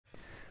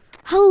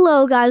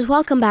Hello guys,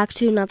 welcome back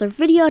to another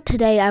video.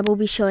 Today I will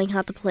be showing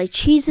how to play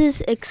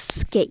Cheese's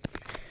Escape.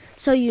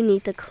 So you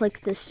need to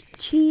click this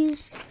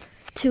cheese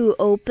to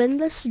open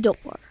this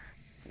door.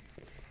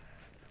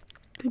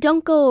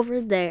 Don't go over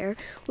there.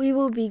 We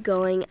will be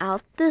going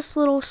out this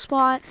little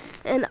spot,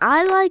 and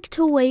I like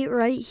to wait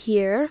right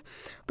here,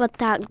 but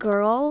that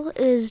girl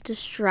is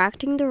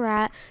distracting the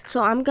rat,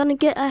 so I'm gonna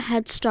get a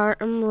head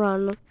start and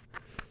run.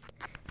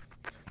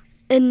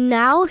 And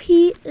now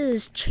he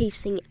is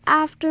chasing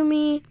after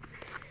me.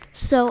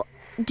 So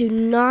do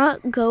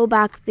not go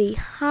back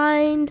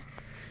behind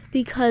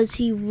because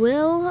he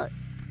will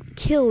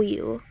kill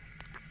you.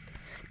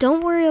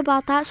 Don't worry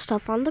about that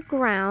stuff on the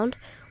ground.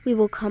 We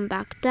will come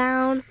back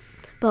down,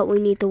 but we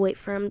need to wait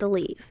for him to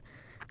leave.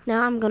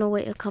 Now I'm going to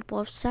wait a couple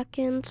of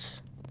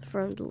seconds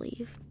for him to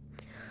leave.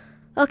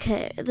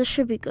 Okay, this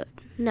should be good.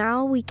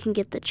 Now we can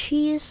get the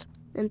cheese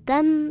and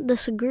then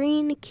this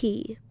green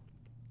key.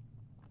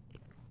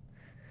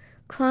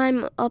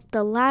 Climb up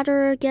the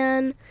ladder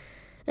again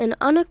and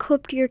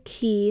unequip your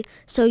key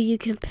so you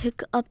can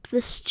pick up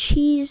this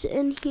cheese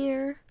in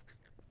here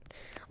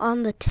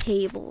on the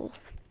table.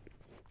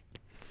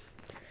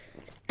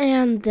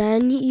 And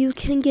then you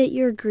can get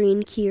your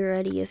green key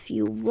ready if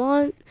you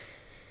want,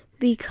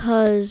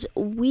 because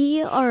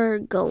we are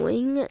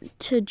going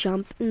to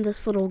jump in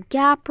this little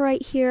gap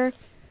right here.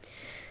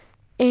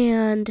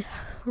 And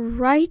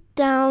right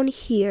down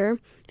here,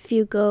 if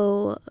you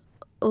go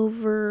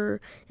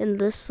over in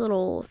this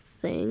little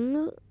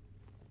thing,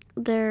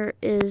 there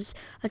is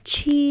a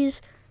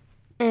cheese,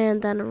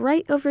 and then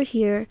right over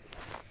here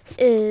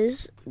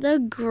is the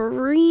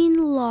green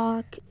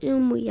lock,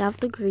 and we have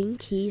the green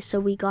key, so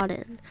we got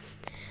in.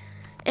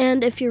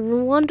 And if you're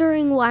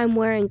wondering why I'm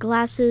wearing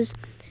glasses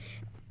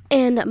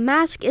and a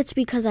mask, it's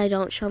because I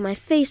don't show my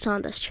face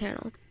on this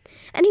channel.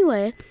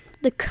 Anyway,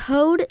 the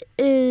code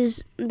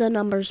is the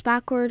numbers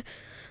backward,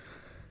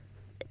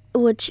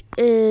 which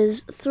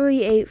is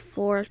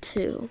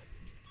 3842.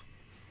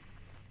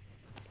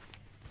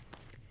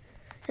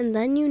 And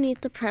then you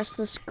need to press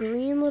this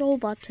green little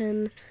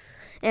button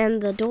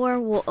and the door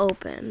will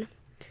open.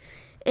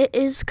 It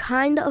is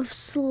kind of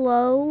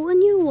slow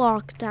when you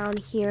walk down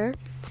here,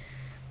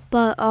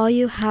 but all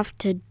you have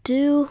to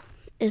do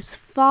is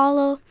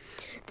follow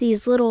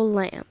these little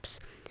lamps.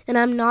 And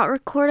I'm not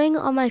recording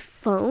on my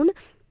phone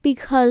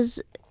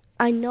because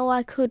I know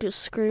I could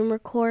screen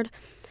record,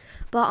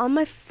 but on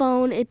my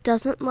phone it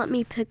doesn't let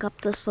me pick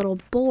up this little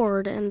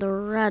board in the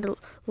red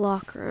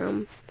lock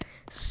room.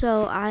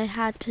 So I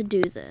had to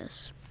do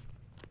this.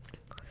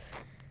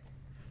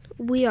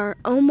 We are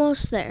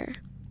almost there.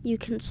 You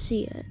can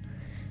see it.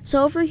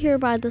 So over here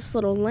by this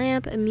little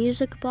lamp and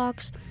music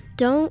box,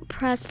 don't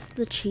press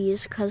the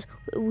cheese because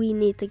we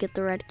need to get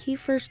the red key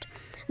first.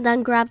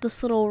 Then grab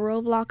this little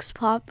Roblox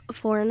pop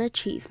for an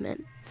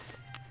achievement.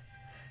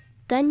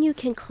 Then you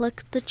can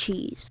click the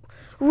cheese.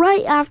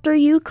 Right after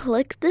you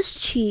click this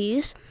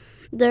cheese,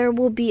 there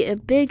will be a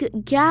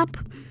big gap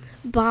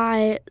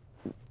by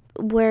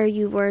where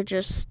you were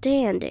just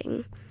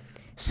standing.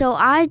 So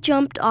I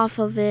jumped off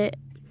of it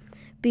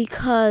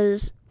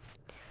because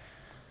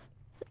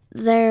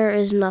there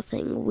is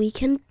nothing we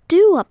can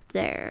do up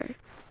there.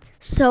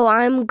 So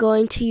I'm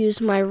going to use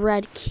my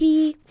red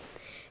key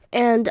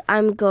and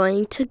I'm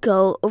going to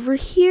go over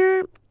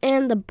here,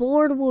 and the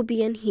board will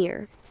be in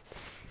here.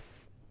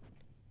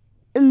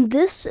 And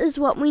this is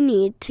what we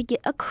need to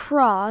get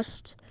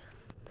across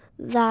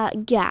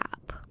that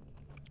gap.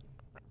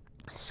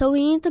 So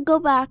we need to go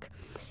back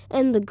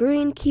in the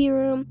green key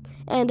room,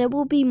 and it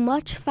will be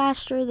much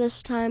faster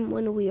this time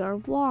when we are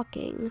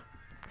walking,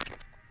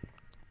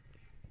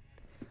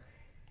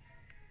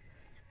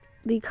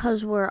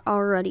 because we're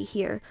already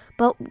here.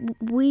 But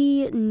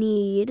we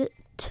need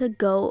to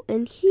go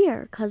in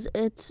here because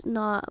it's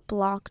not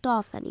blocked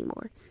off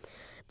anymore.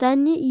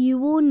 Then you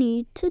will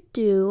need to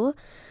do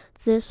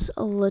this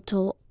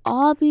little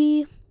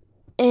obby,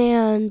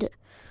 and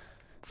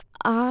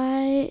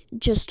I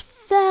just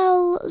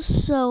fell,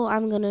 so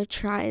I'm gonna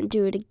try and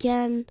do it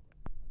again.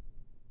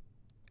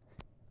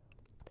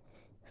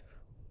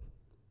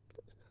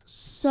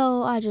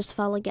 So I just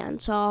fell again,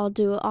 so I'll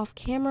do it off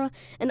camera.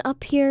 And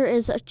up here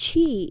is a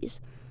cheese.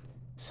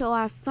 So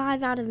I have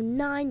 5 out of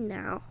 9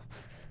 now.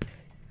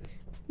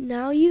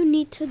 Now you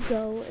need to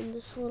go in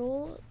this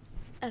little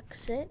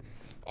exit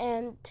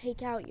and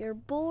take out your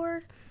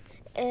board,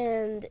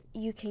 and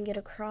you can get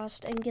across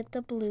and get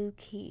the blue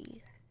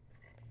key.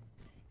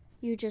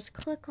 You just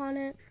click on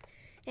it,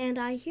 and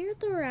I hear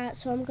the rat,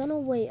 so I'm gonna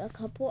wait a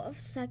couple of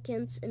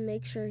seconds and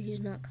make sure he's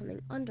not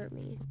coming under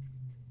me.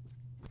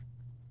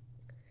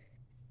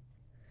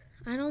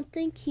 I don't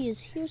think he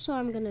is here, so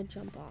I'm gonna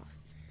jump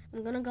off.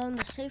 I'm gonna go in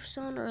the safe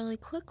zone really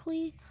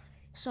quickly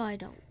so I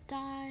don't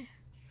die.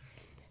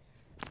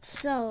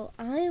 So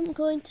I am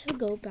going to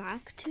go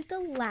back to the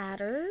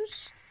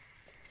ladders,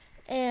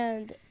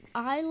 and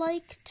I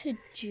like to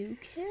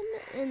juke him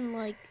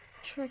and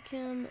trick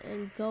him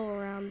and go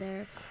around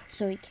there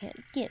so he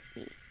can't get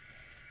me.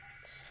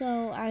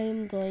 So I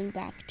am going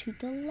back to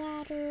the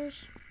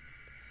ladders,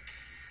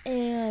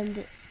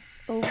 and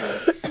over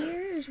here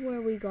here's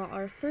where we got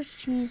our first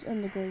cheese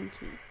and the green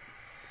key.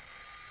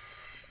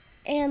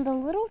 And the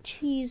little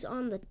cheese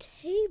on the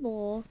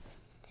table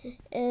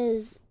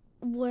is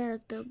where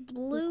the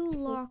blue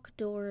lock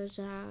door is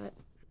at.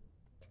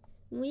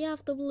 We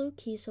have the blue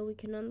key so we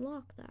can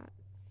unlock that.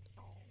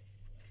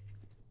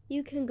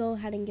 You can go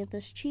ahead and get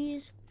this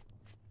cheese.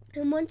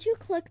 And once you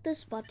click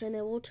this button,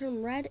 it will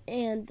turn red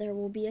and there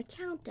will be a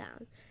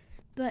countdown.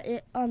 But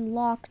it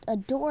unlocked a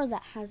door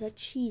that has a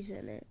cheese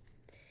in it.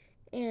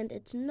 And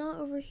it's not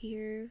over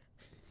here.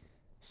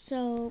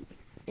 So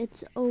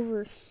it's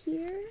over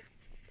here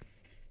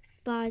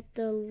by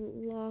the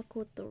lock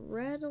with the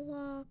red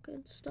lock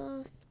and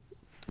stuff.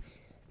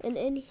 And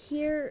in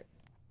here,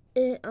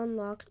 it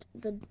unlocked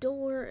the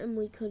door and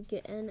we could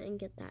get in and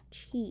get that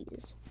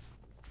cheese.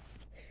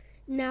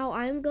 Now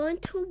I'm going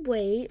to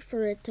wait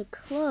for it to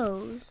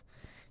close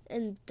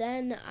and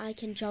then I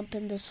can jump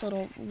in this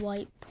little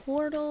white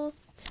portal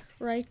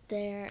right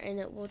there and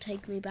it will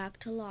take me back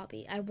to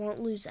lobby. I won't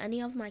lose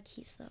any of my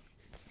keys though.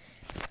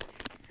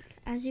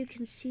 As you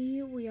can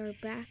see, we are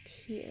back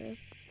here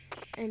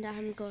and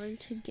I'm going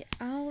to get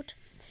out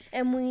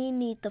and we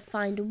need to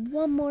find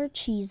one more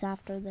cheese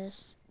after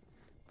this.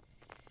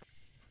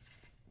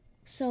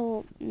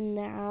 So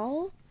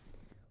now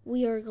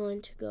we are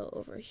going to go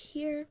over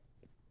here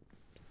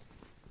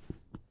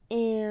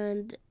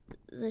and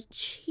the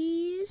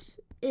cheese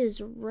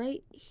is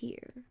right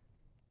here.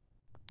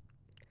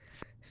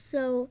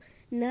 So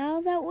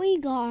now that we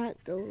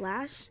got the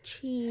last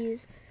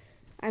cheese,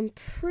 I'm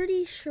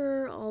pretty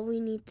sure all we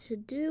need to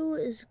do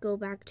is go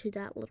back to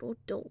that little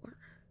door.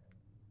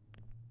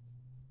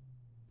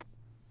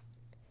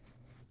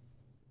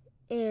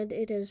 And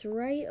it is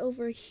right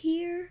over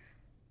here.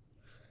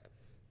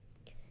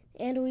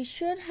 And we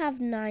should have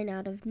 9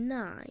 out of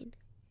 9.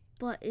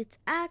 But it's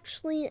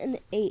actually an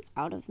 8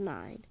 out of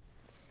 9.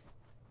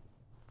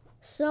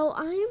 So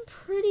I am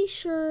pretty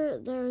sure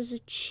there's a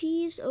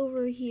cheese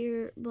over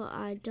here, but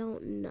I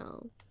don't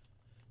know.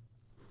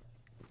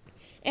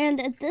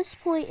 And at this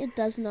point, it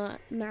does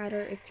not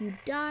matter if you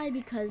die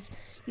because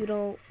you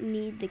don't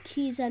need the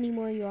keys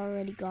anymore. You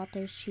already got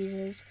those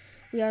cheeses.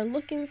 We are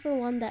looking for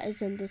one that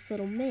is in this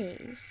little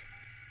maze.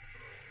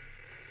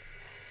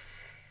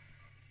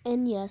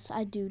 And yes,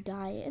 I do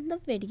die in the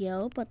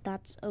video, but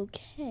that's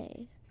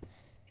okay.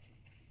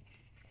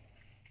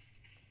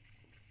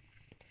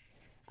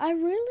 I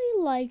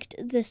really liked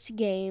this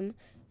game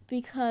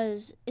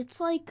because it's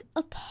like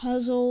a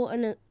puzzle,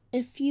 and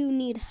if you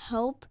need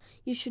help,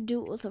 you should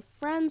do it with a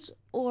friend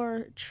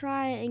or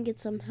try and get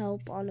some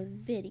help on a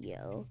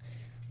video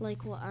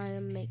like what I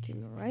am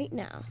making right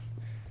now.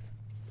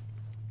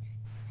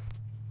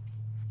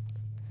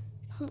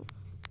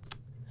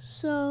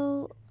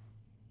 So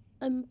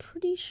I'm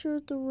pretty sure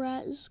the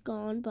rat is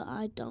gone, but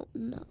I don't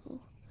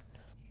know.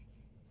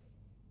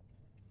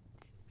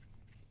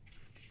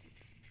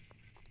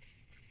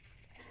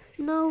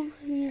 No,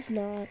 he's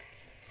not.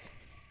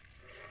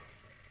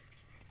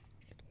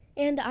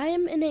 And I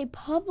am in a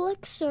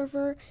public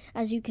server.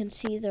 As you can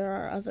see, there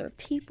are other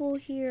people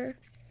here.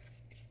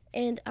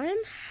 And I'm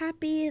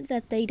happy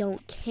that they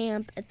don't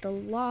camp at the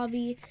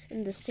lobby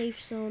in the safe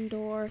zone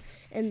door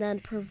and then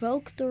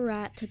provoke the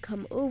rat to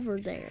come over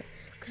there.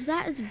 Because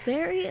that is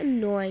very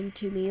annoying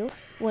to me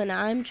when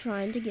I'm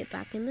trying to get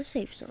back in the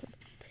safe zone.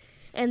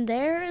 And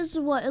there is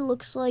what it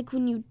looks like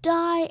when you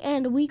die,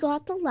 and we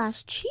got the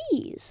last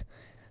cheese.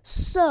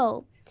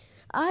 So,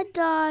 I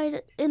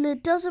died, and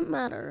it doesn't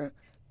matter.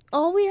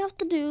 All we have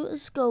to do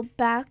is go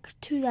back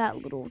to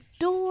that little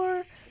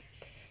door,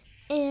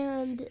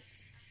 and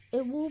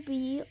it will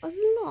be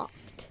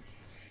unlocked.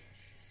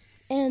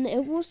 And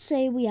it will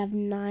say we have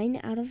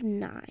 9 out of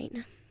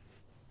 9.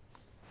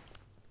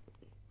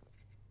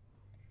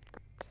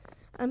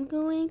 I'm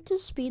going to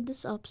speed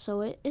this up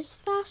so it is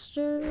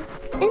faster.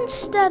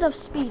 Instead of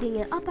speeding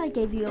it up, I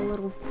gave you a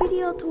little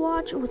video to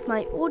watch with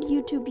my old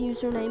YouTube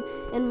username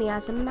and me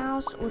as a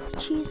mouse with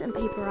cheese and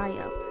paper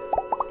IO.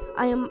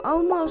 I am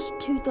almost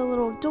to the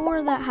little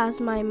door that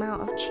has my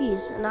amount of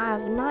cheese, and I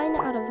have 9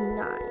 out of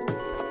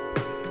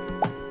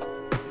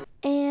 9.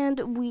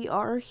 And we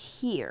are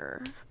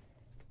here.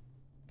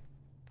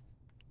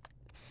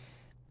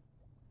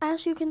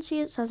 As you can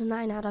see, it says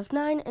 9 out of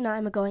 9, and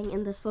I'm going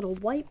in this little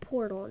white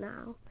portal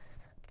now.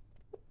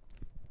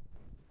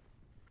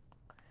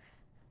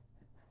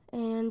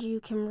 And you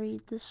can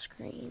read the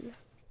screen.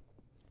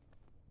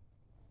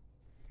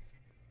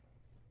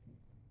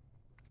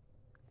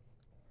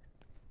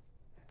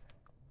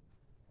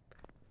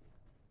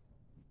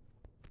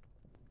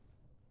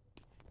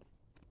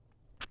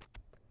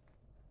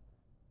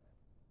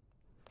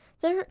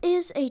 There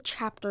is a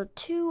chapter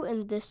 2,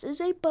 and this is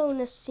a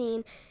bonus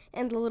scene,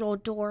 and the little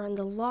door in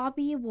the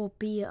lobby will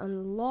be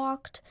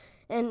unlocked,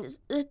 and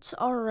it's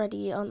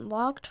already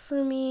unlocked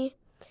for me.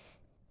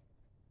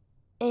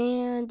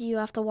 And you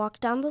have to walk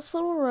down this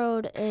little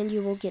road, and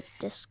you will get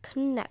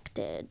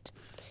disconnected.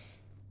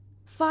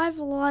 5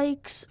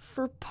 likes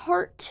for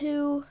part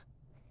 2,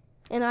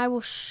 and I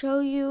will show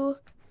you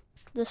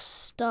the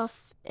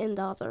stuff in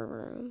the other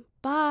room.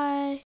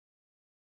 Bye!